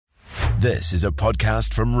This is a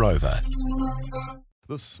podcast from Rover.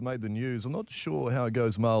 This made the news. I'm not sure how it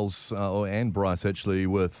goes, Miles and Bryce, actually,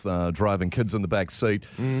 with driving kids in the back seat,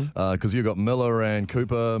 because you've got Miller and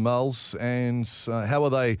Cooper, Miles, and how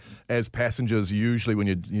are they as passengers usually when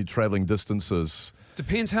you're travelling distances?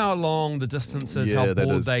 Depends how long the distance is, how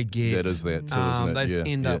bored they get. That is that, too, isn't it? They just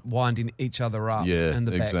end up winding each other up in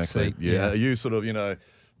the back seat. Yeah, you sort of, Well,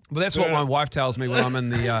 that's what my wife tells me when I'm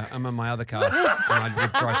in my other car and I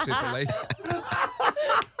drive separately.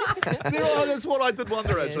 That's what I did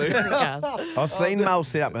wonder, actually. I've seen Mel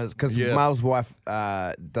set up because Mel's wife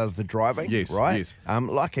does the driving, right? Yes.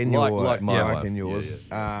 Like in your, like my wife. in yours.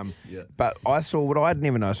 Yeah. But I saw what I'd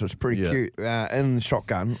never noticed was pretty cute in the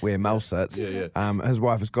shotgun where Mel sits. His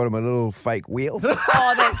wife has got him a little fake wheel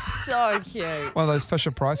Oh, that's so cute. One of those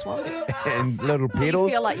Fisher Price ones. and little So you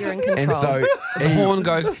pedals. feel like you're in control. And so The horn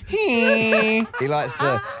goes. he likes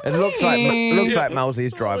to. It looks like Mel's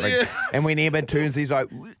is driving, and when Emma turns, he's like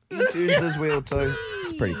he turns his wheel too.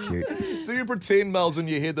 It's pretty cute. Do you pretend, Miles, in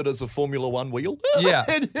your head that it's a Formula One wheel? Yeah.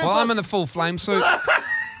 Well, I'm in a full flame suit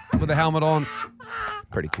with a helmet on.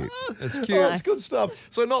 Pretty cute. It's Oh, cute. that's good stuff.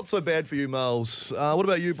 So not so bad for you, Miles. What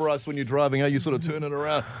about you, Bryce, when you're driving? Are you sort of turning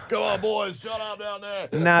around? Go on, boys, shut up down there.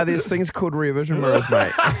 Nah, there's things called rear vision mirrors,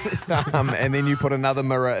 mate. And then you put another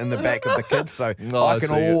mirror in the back of the kids, so I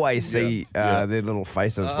can always see their little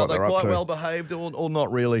faces, Are what they they're up quite to. well behaved or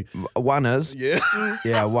not really? One is.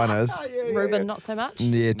 Yeah. One is. Ruben, not so much.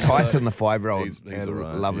 Yeah, Tyson, the 5-year-old, He's all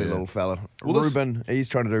right, lovely little fella. Well, Ruben, he's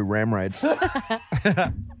trying to do ram raids.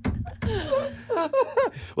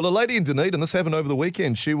 Well, a lady in Dunedin, this happened over the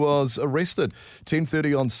weekend. She was arrested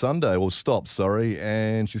 10:30 on Sunday, or stopped, sorry,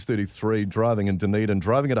 and she's 33, driving in Dunedin,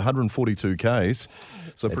 driving at 142 k's.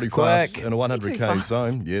 So pretty fast quick. in a 100 k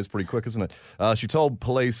zone. Yeah, it's pretty quick, isn't it? She told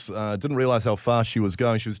police didn't realise how fast she was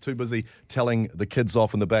going. She was too busy telling the kids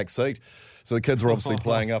off in the back seat. So the kids were obviously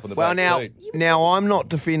playing up in the back seat. Now I'm not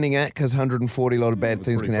defending it because 140, a lot of bad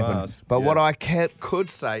things can happen. fast. But what I could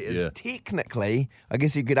say is technically, I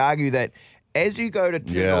guess you could argue that as you go to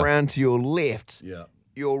turn around to your left,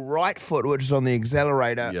 your right foot, which is on the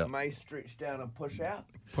accelerator, may stretch down and push out.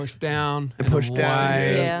 Push down. And push down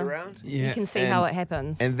away. and around. You can see how it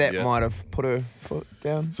happens. And that might have put her foot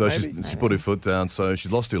down. So she put her foot down. So she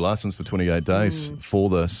lost her license for 28 days for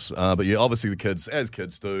this. But yeah, obviously the kids, as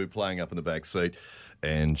kids do, playing up in the back seat.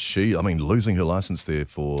 And losing her license there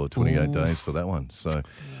for 28 days for that one. So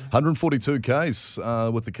 142 Ks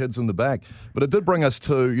with the kids in the back. But it did bring us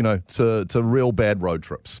to real bad road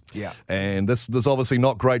trips. Yeah. And this was obviously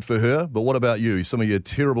not great for her. But what about you? Some of your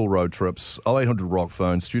terrible road trips. 0800 Rock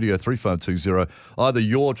phone, Studio 3520. Either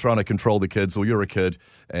you're trying to control the kids or you're a kid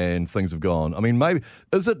and things have gone. I mean, maybe,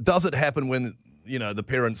 does it happen when, the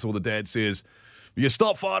parents or the dad says, you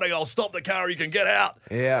stop fighting, I'll stop the car, you can get out.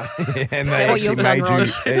 Yeah. And that they what you've done,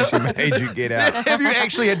 actually made you get out. Have you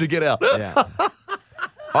actually had to get out? Yeah.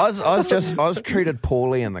 I was treated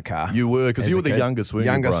poorly in the car. You were, because you were the youngest, weren't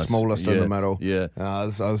you, Bryce? Smallest in the middle. Yeah. I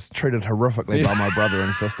was treated horrifically by my brother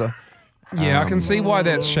and sister. Yeah, I can see why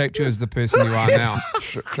that's shaped you as the person you are now.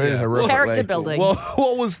 Treated horrifically. Character building. Well,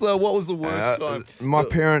 what was the worst time? My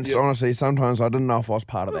parents, honestly, sometimes I didn't know if I was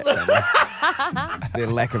part of that family. Their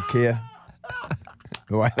lack of care.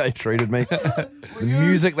 The way they treated me. The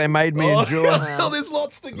music they made me endure. There's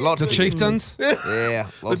lots to get Lots The of Chieftains? Yeah,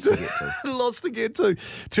 lots to get to. Lots to get to.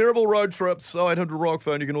 Terrible road trips. 0800 Rock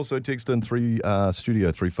phone. You can also text in Studio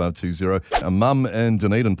 3520. A mum in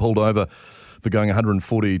Dunedin pulled over for going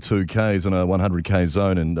 142 Ks in a 100 K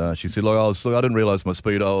zone, and she said, "Look, I didn't realise my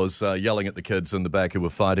speed. I was yelling at the kids in the back who were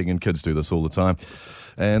fighting, and kids do this all the time."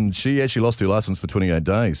 And she actually lost her license for 28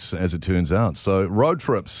 days, as it turns out. So road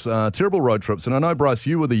trips, terrible road trips. And I know, Bryce,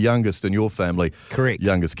 you were the youngest in your family. Correct.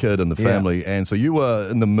 Youngest kid in the family. And so you were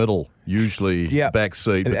in the middle, usually back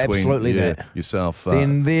seat between absolutely yourself.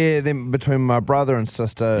 Then between my brother and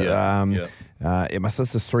sister, my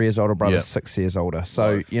sister's 3 years older, brother's 6 years older.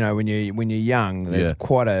 So when you're young, there's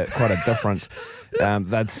quite a difference.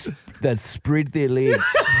 They'd spread their legs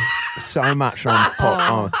so much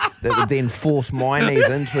on that would then force my knees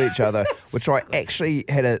into each other, which I actually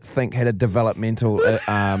had a developmental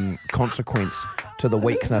consequence to the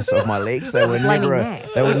weakness of my legs. They were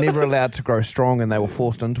never allowed to grow strong, and they were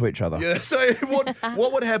forced into each other. Yeah. So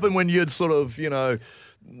what would happen when you'd sort of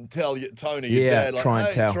tell Tony, your dad, like,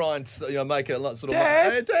 try and make it sort of,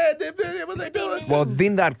 hey, Dad, what are they doing? Well,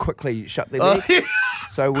 then they'd quickly shut their legs.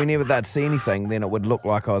 So whenever they'd see anything, then it would look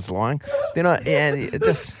like I was lying. Then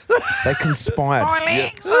they conspired. My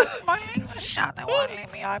legs are shut. They won't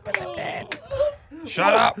let me open them, Dad.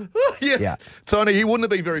 Shut up. Yeah. Tony, he wouldn't have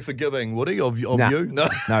been very forgiving, would he, of Nah. you? No.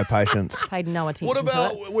 No patience. Paid no attention What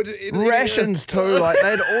about... to it. Rations too, like they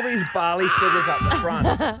had all these barley sugars up the front.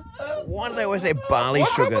 Why do they always have barley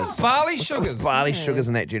sugars? Barley sugars. Barley sugars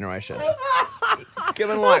in that generation.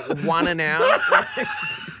 Given like 1 an hour.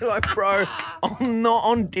 Like, bro, I'm not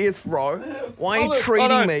on death row. Why are you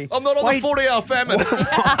treating me? I'm not on Why the 40-hour famine.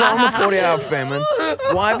 I'm not on the 40-hour famine.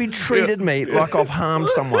 Why have you treated me like I've harmed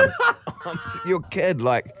someone? You're a kid,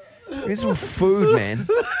 like, here's some food, man.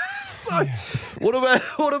 What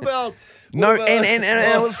about... No, and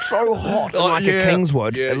it was so hot in like a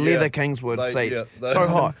Kingswood, a leather Kingswood seat. So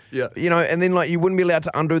hot. Yeah. You know, and then like you wouldn't be allowed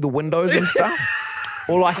to undo the windows and stuff.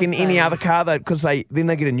 Or like in any other car, because then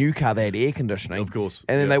they get a new car, they had air conditioning. Of course.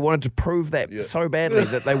 And then they wanted to prove that so badly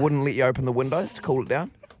that they wouldn't let you open the windows to cool it down.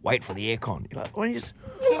 Wait for the aircon. You're like, why don't you just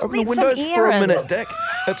open the let some windows for air a in. minute, Dick?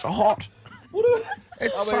 It's hot.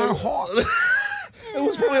 It's so hot. It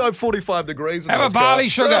was probably like 45 degrees. In Have a those barley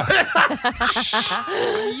cars. sugar.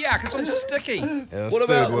 Yuck, it's all sticky. What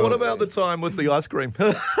about the time with the ice cream?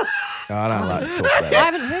 I don't like to talk about I it.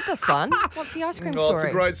 haven't heard this one. What's the ice cream Oh, it's story?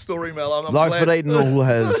 a great story, Mel. I'm Loaf glad. had eaten all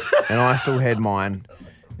his, and I still had mine.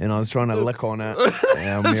 And I was trying to lick on it. It's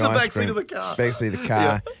the backseat of the car. Backseat of the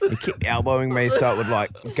car. He kept elbowing me so it would like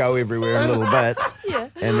go everywhere in little bits. Yeah.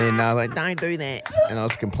 And then I was like, don't do that. And I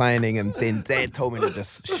was complaining. And then Dad told me to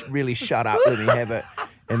just really shut up, let me have it.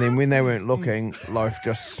 And then when they weren't looking, Loaf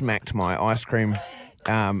just smacked my ice cream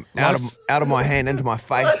out of my hand into my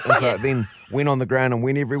face. And so it then went on the ground and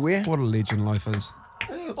went everywhere. What a legend Loaf is.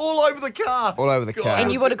 All over the car. All over the car.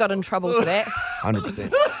 And you would have got in trouble for that.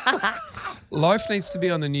 100%. Loaf needs to be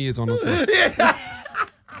on the New Year's Honours list.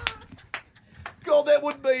 God, that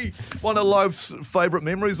would be one of Loaf's favourite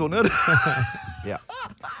memories, wouldn't it? Yeah.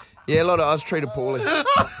 Yeah, I was treated poorly.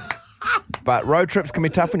 But road trips can be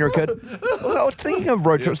tough when you're a kid. Well, I was thinking of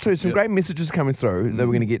road trips too. Some great messages coming through that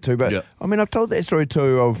we're going to get to. But I mean, I've told that story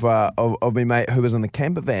too of my mate who was in the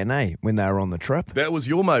camper van, when they were on the trip. That was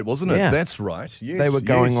your mate, wasn't it? Yeah. That's right. Yes, They were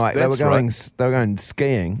going they were right. going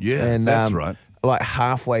skiing. Yeah, and, that's right. Like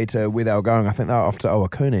halfway to where they were going, I think they were off to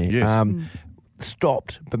Owakuni. Yes.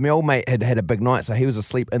 Stopped, but my old mate had a big night, so he was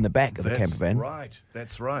asleep in the back of the camper van.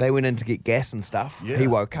 That's right. They went in to get gas and stuff. Yeah. He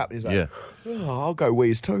woke up. He's like, Yeah. oh, I'll go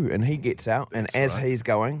wheeze too. And he gets out, and as he's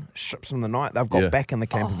going, ships in the night, they've got back in the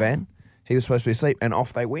camper van. He was supposed to be asleep, and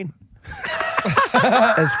off they went.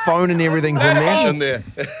 His phone and everything's in there. in there.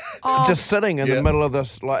 Just sitting in the middle of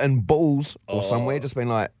this, like in Bulls or somewhere, just being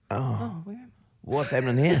like, what's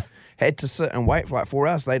happening here? Had to sit and wait for like 4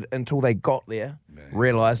 hours until they got there,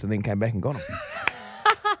 realised, and then came back and got him.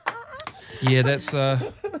 Yeah, that's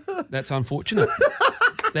unfortunate.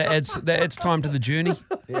 That adds time to the journey.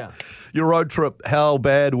 Yeah. Your road trip, how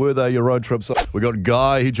bad were they, your road trips? We got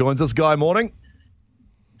Guy, he joins us. Guy, morning.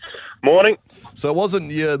 Morning. So it wasn't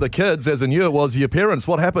the kids, as in you, it was your parents.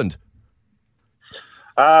 What happened?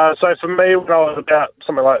 So for me, when I was about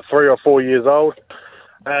something like 3 or 4 years old,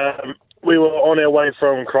 we were on our way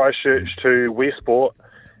from Christchurch to Westport,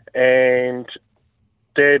 and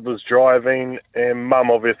Dad was driving, and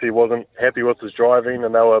Mum obviously wasn't happy with his driving,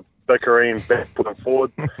 and they were bickering backward and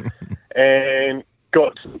forward, and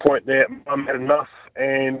got to the point that Mum had enough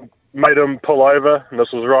and made him pull over, and this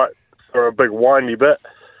was right for a big windy bit,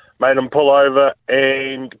 made him pull over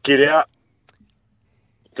and get out.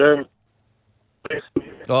 Then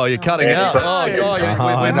Oh, you're cutting out. Oh,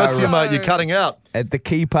 Guy, we miss you, mate. You're cutting out. At the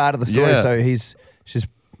key part of the story, Yeah. so she's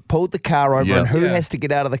pulled the car over, and who Yeah. has to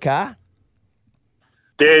get out of the car?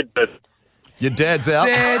 Dad did. Your dad's out.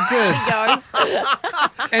 Dad did. Goes.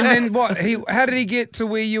 And then what? How did he get to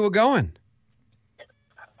where you were going?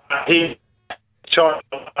 He tried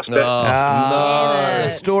to ask it. Oh, The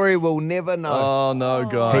story we'll never know. Oh, no,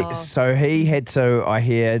 Guy. So he had to, I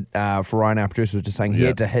hear, for Ryan, our producer, was just saying he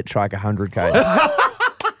had to hitchhike 100 k's.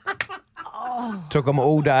 Took him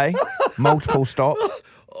all day, multiple stops.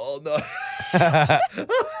 Oh, no. That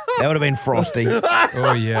would have been frosty,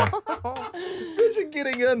 Oh yeah. Imagine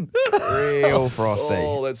getting in. real frosty.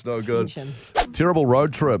 Oh, that's no good. Tension. Terrible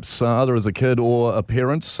road trips, either as a kid or a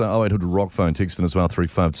parent. 0800 Rock phone, text in as well,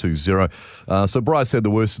 3520. So Bryce had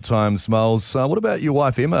the worst of times, Smells. What about your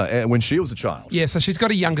wife, Emma, when she was a child? Yeah, so she's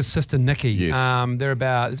got a younger sister, Nikki. Yes.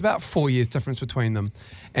 There's about 4 years difference between them.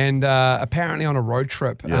 And apparently on a road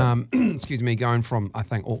trip, excuse me, going from, I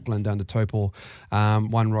think, Auckland down to Taupo,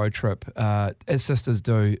 one road trip, as sisters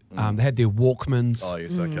do, they had their Walkmans. Oh,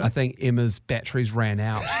 yes, okay. I think Emma's batteries ran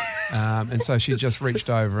out. And so she just reached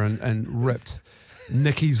over and ripped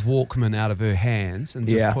Nikki's Walkman out of her hands and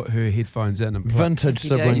just put her headphones in. And Vintage Thank you,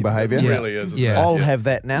 sibling Dave. behaviour. It Yeah. really is, isn't Yeah. it? I'll have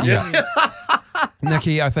that now.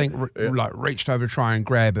 Nikki, I think, reached over to try and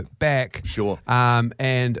grab it back. Sure.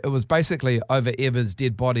 And it was basically over Emma's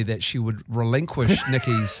dead body that she would relinquish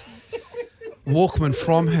Nikki's Walkman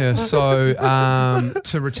from her. So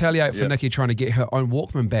to retaliate for Nikki trying to get her own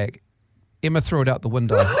Walkman back, Emma threw it out the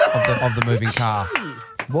window of the moving car.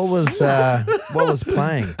 What was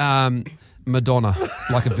playing? Madonna,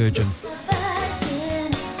 Like a Virgin.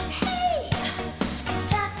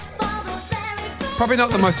 Probably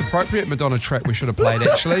not the most appropriate Madonna track we should have played,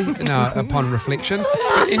 actually, upon reflection.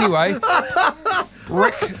 But anyway,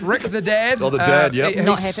 Rick the dad. Oh, the dad, yep. He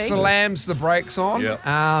Not happy. slams the brakes on. Yep.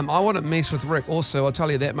 I wouldn't mess with Rick also, I'll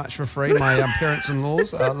tell you that much for free. My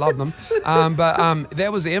parents-in-laws, love them. But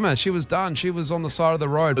that was Emma. She was done. She was on the side of the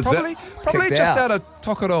road. Is Probably Kicked just out? out of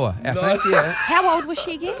Tokoroa, I think, yeah. How old was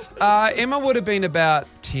she again? Emma would have been about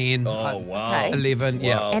 10, Oh, wow. Okay. 11,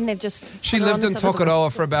 yeah. And they've just She put her on lived the in side of the-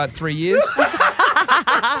 Tokoroa for about 3 years.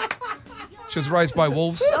 She was raised by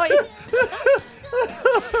wolves. Oh,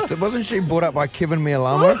 yeah. Wasn't she brought up by Kevin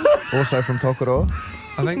Mialamo, also from Tokoroa?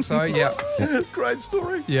 I think so, yeah. Great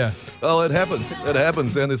story. Yeah. Oh, it happens. It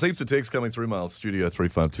happens. And there's heaps of texts coming through, Miles. Studio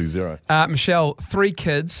 3520. Michelle, 3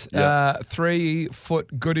 kids, Yeah.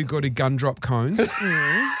 3-foot goody gun drop cones.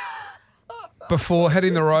 Before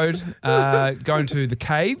hitting the road, going to the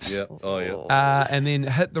caves. Yeah. Oh, yeah. And then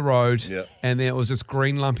hit the road, Yeah. and then it was just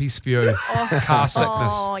green lumpy spew, car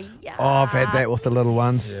sickness. Oh, yeah. Oh, I've had that with the little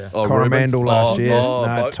ones. Oh, Coromandel Ruben? last year. Oh,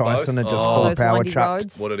 No, both? Tyson had just Oh. full Those power windy chucked.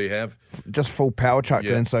 roads. What did he have? Just full power chucked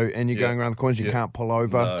Yeah. in. So, and you're Yeah. going around the corners, you Yeah. can't pull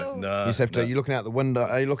over. No. You just have to. no. You're looking out the window.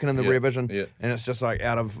 Are you looking in the Yeah. rear vision? Yeah. And it's just like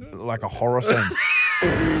out of like a horror scene.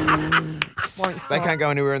 Won't They stop. can't go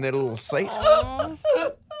anywhere in their little seat.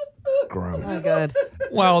 Grim. Oh, good.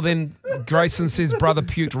 Well, then Grayson says brother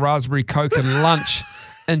puked raspberry coke and lunch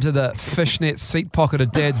into the fishnet seat pocket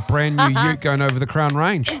of Dad's brand new ute going over the Crown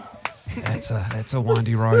Range. That's a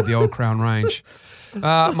windy road, the old Crown Range.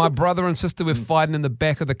 My brother and sister were fighting in the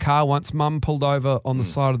back of the car once. Mum pulled over on the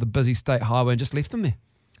side of the busy state highway and just left them there.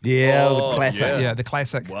 Yeah, Oh, the classic. yeah. Yeah, the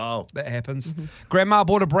classic. Wow. That happens. Grandma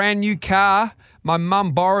bought a brand new car. My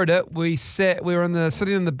mum borrowed it. We were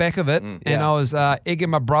sitting in the back of it, and Yeah. I was egging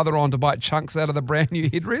my brother on to bite chunks out of the brand new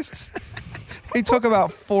headrests. He took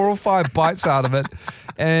about 4 or 5 bites out of it,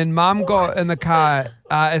 and Mum got in the car.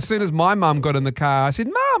 As soon as my mum got in the car, I said,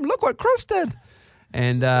 "Mum, look what Chris did."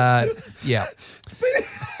 And yeah,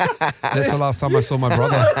 that's the last time I saw my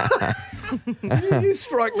brother. You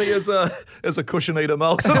strike me as a cushion eater,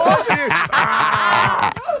 Miles.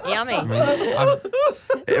 Yummy.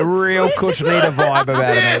 A real cushion eater vibe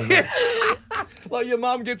about it. Like your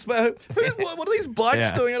mum gets back. What are these bites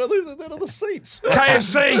Yeah. doing out of the seats?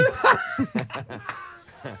 KFC.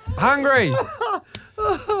 Hungry.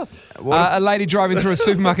 A lady driving through a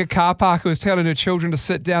supermarket car park who was telling her children to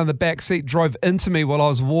sit down in the back seat drove into me while I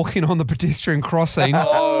was walking on the pedestrian crossing.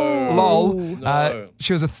 Lol. No.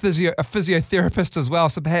 She was a physiotherapist as well,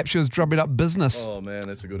 so perhaps she was drumming up business. Oh man,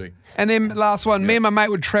 that's a goodie. And then last one, me and my mate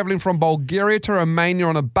were travelling from Bulgaria to Romania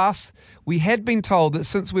on a bus. We had been told that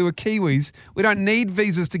since we were Kiwis, we don't need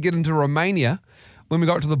visas to get into Romania. When we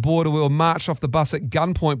got to the border, we were marched off the bus at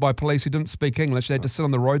gunpoint by police who didn't speak English. They had to sit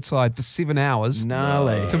on the roadside for 7 hours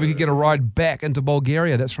Gnarly. until we could get a ride back into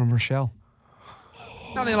Bulgaria. That's from Rochelle.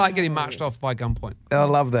 Nothing like getting marched off by gunpoint. I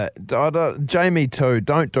love that. Jamie too.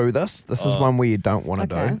 Don't do this. This is one where you don't want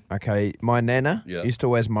to Okay. do. Okay. My nana Yeah. used to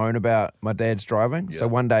always moan about my dad's driving. Yeah. So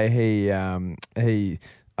one day he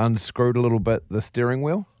unscrewed a little bit the steering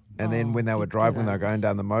wheel. And then when they were driving, they were going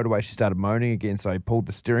down the motorway, she started moaning again. So he pulled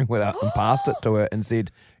the steering wheel out and passed it to her and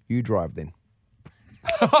said, "You drive then."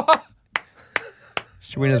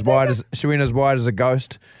 She went as wide as a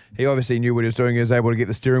ghost. He obviously knew what he was doing. He was able to get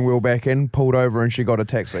the steering wheel back in, pulled over, and she got a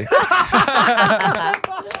taxi.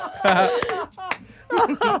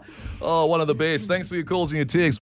 Oh, one of the best. Thanks for your calls and your texts.